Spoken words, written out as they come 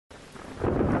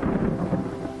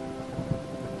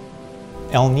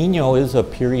El Niño is a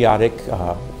periodic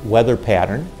weather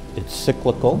pattern. It's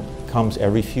cyclical, comes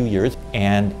every few years,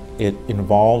 and it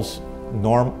involves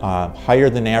higher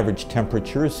than average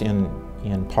temperatures in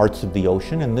parts of the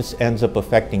ocean, and this ends up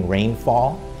affecting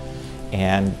rainfall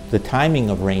and the timing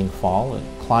of rainfall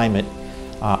and climate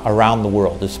around the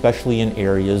world, especially in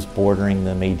areas bordering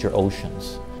the major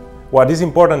oceans. What is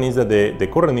important is that the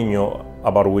current Niño,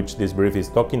 about which this brief is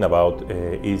talking about,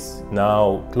 is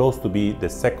now close to be the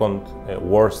second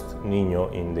worst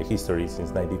Niño in the history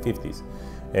since 1950s.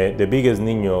 The biggest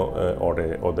Niño,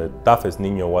 or the toughest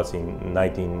Niño, was in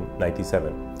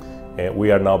 1997.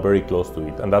 We are now very close to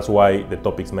it, and that's why the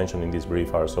topics mentioned in this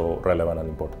brief are so relevant and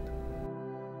important.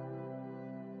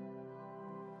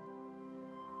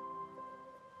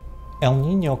 El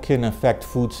Niño can affect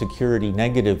food security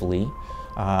negatively,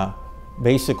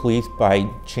 basically by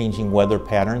changing weather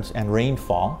patterns and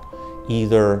rainfall,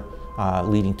 either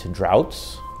leading to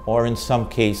droughts or in some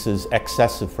cases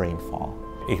excessive rainfall.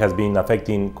 It has been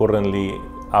affecting currently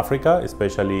Africa,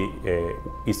 especially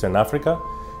Eastern Africa.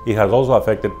 It has also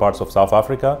affected parts of South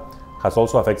Africa, has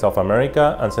also affected South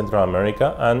America and Central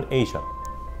America and Asia.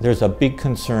 There's a big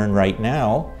concern right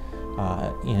now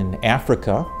in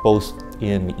Africa, both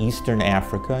in Eastern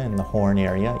Africa, in the Horn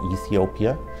area,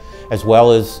 Ethiopia, as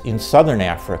well as in Southern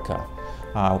Africa,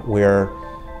 where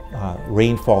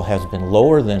rainfall has been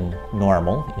lower than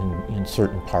normal in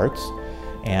certain parts,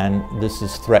 and this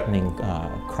is threatening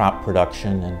crop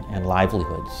production and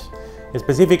livelihoods.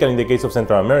 Specifically in the case of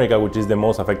Central America, which is the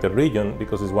most affected region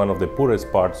because it's one of the poorest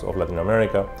parts of Latin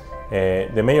America,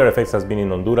 the major effects has been in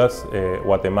Honduras,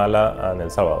 Guatemala and El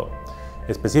Salvador.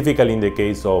 Specifically in the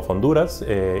case of Honduras,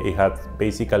 it had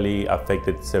basically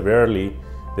affected severely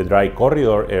the dry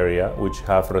corridor area, which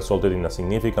have resulted in a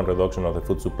significant reduction of the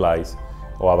food supplies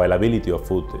or availability of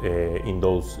food in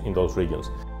those regions.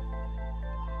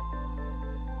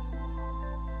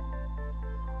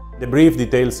 The brief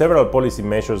details several policy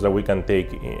measures that we can take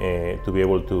to be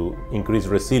able to increase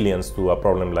resilience to a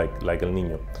problem like El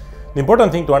Niño. The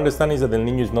important thing to understand is that El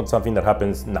Niño is not something that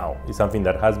happens now. It's something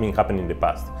that has been happening in the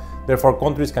past. Therefore,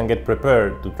 countries can get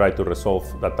prepared to try to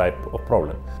resolve that type of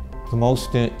problem. The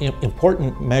most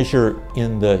important measure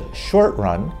in the short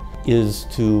run is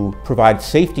to provide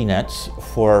safety nets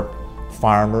for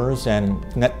farmers and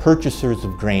net purchasers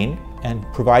of grain and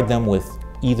provide them with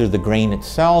either the grain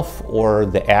itself or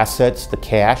the assets, the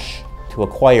cash, to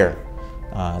acquire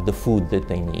the food that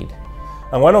they need.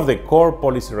 And one of the core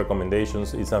policy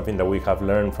recommendations is something that we have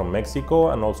learned from Mexico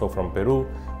and also from Peru,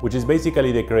 which is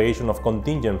basically the creation of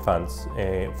contingent funds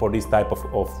for this type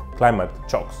of climate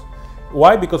shocks.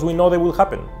 Why? Because we know they will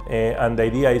happen, and the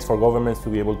idea is for governments to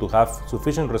be able to have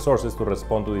sufficient resources to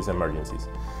respond to these emergencies.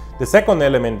 The second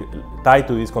element tied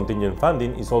to this contingent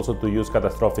funding is also to use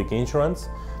catastrophic insurance.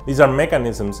 These are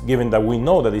mechanisms, given that we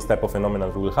know that this type of phenomena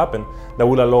will happen, that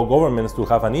will allow governments to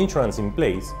have an insurance in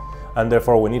place, and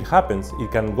therefore when it happens,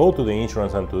 it can go to the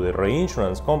insurance and to the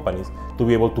reinsurance companies to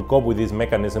be able to cope with this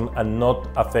mechanism and not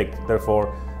affect,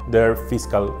 therefore, their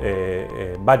fiscal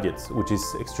budgets, which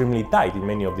is extremely tight in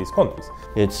many of these countries.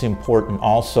 It's important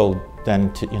also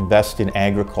then to invest in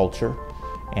agriculture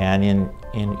and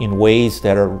in ways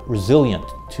that are resilient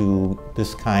to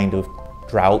this kind of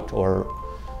drought or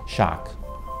shock.